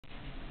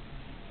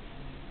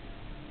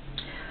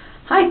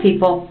Hi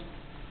people.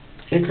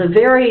 It's a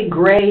very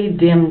gray,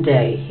 dim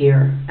day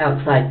here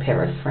outside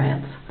Paris,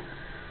 France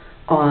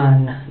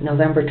on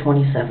November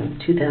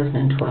 27th,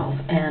 2012,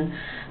 and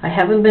I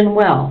haven't been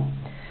well,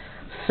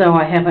 so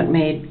I haven't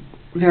made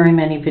very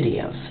many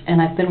videos,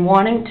 and I've been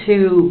wanting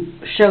to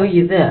show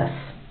you this,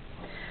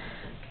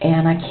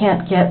 and I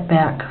can't get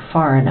back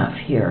far enough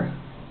here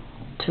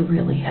to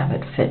really have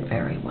it fit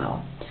very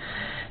well.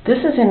 This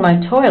is in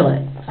my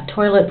toilet.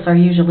 Toilets are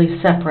usually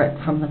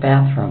separate from the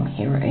bathroom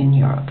here in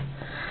Europe.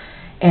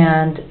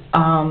 And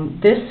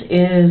this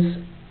is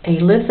a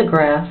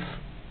lithograph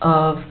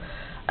of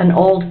an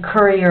old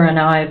Currier and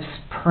Ives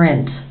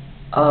print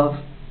of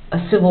a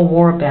Civil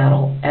War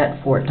battle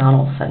at Fort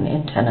Donelson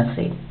in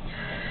Tennessee.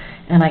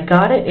 And I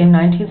got it in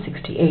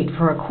 1968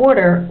 for a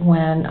quarter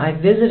when I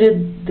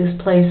visited this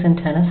place in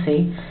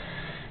Tennessee,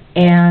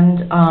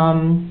 and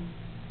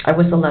I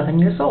was 11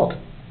 years old.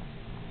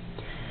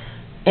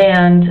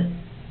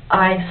 And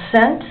I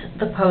sent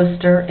the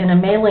poster in a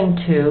mailing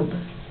tube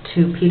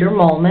to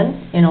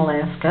petermohlman in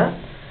Alaska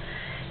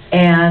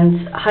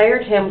and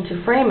hired him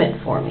to frame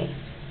it for me.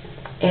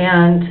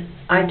 And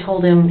I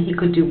told him he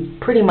could do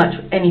pretty much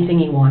anything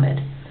he wanted,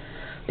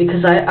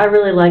 because I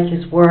really like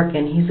his work,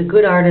 and he's a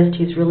good artist.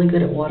 He's really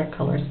good at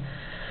watercolors.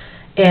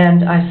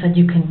 And I said,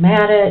 you can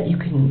mat it, you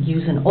can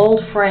use an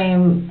old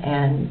frame,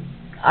 and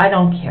I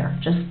don't care.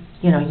 Just,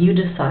 you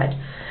decide.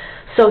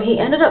 So he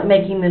ended up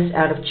making this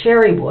out of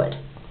cherry wood.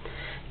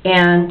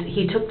 And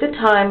he took the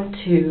time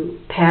to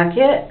pack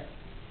it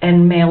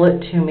and mail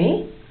it to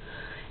me.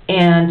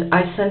 And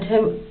I sent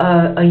him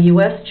a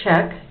U.S.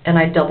 check, and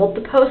I doubled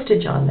the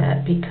postage on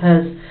that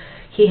because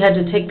he had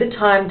to take the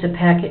time to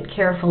pack it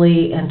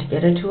carefully and to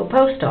get it to a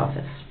post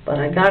office. But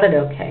I got it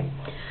okay.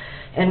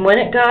 And when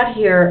it got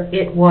here,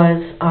 it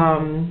was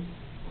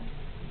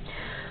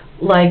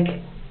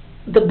like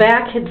the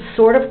back had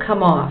sort of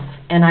come off,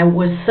 and I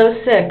was so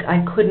sick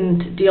I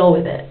couldn't deal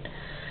with it.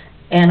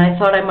 And I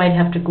thought I might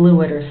have to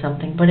glue it or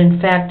something, but in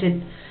fact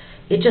it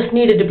just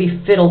needed to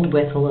be fiddled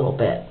with a little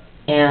bit,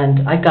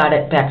 and I got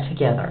it back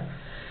together.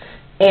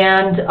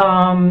 And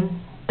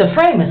the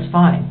frame is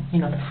fine.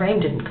 The frame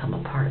didn't come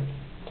apart.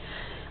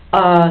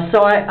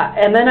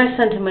 And then I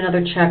sent him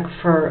another check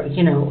for,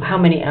 how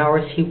many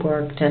hours he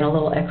worked and a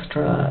little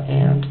extra,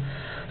 and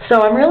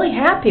so I'm really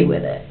happy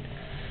with it.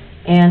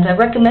 And I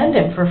recommend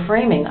him for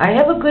framing. I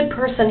have a good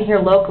person here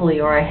locally,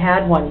 or I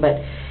had one, but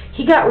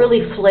he got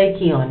really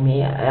flaky on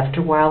me after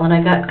a while, and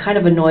I got kind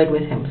of annoyed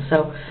with him.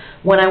 So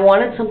when I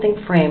wanted something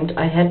framed,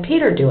 I had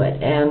Peter do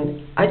it,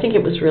 and I think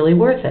it was really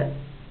worth it.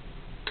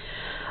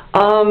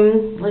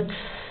 Let's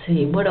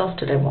see, what else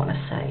did I want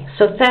to say?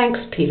 So thanks,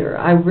 Peter.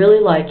 I really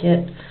like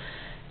it.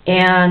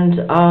 And,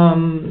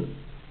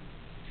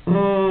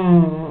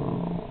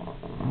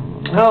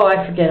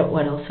 I forget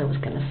what else I was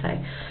going to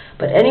say.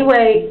 But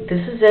anyway,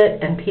 this is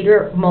it, and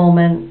Peter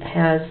Mohlman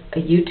has a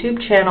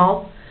YouTube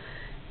channel,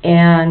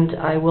 and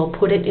I will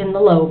put it in the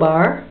low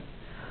bar.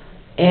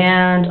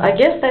 And I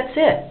guess that's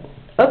it.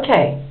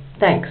 Okay,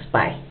 thanks,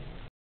 bye.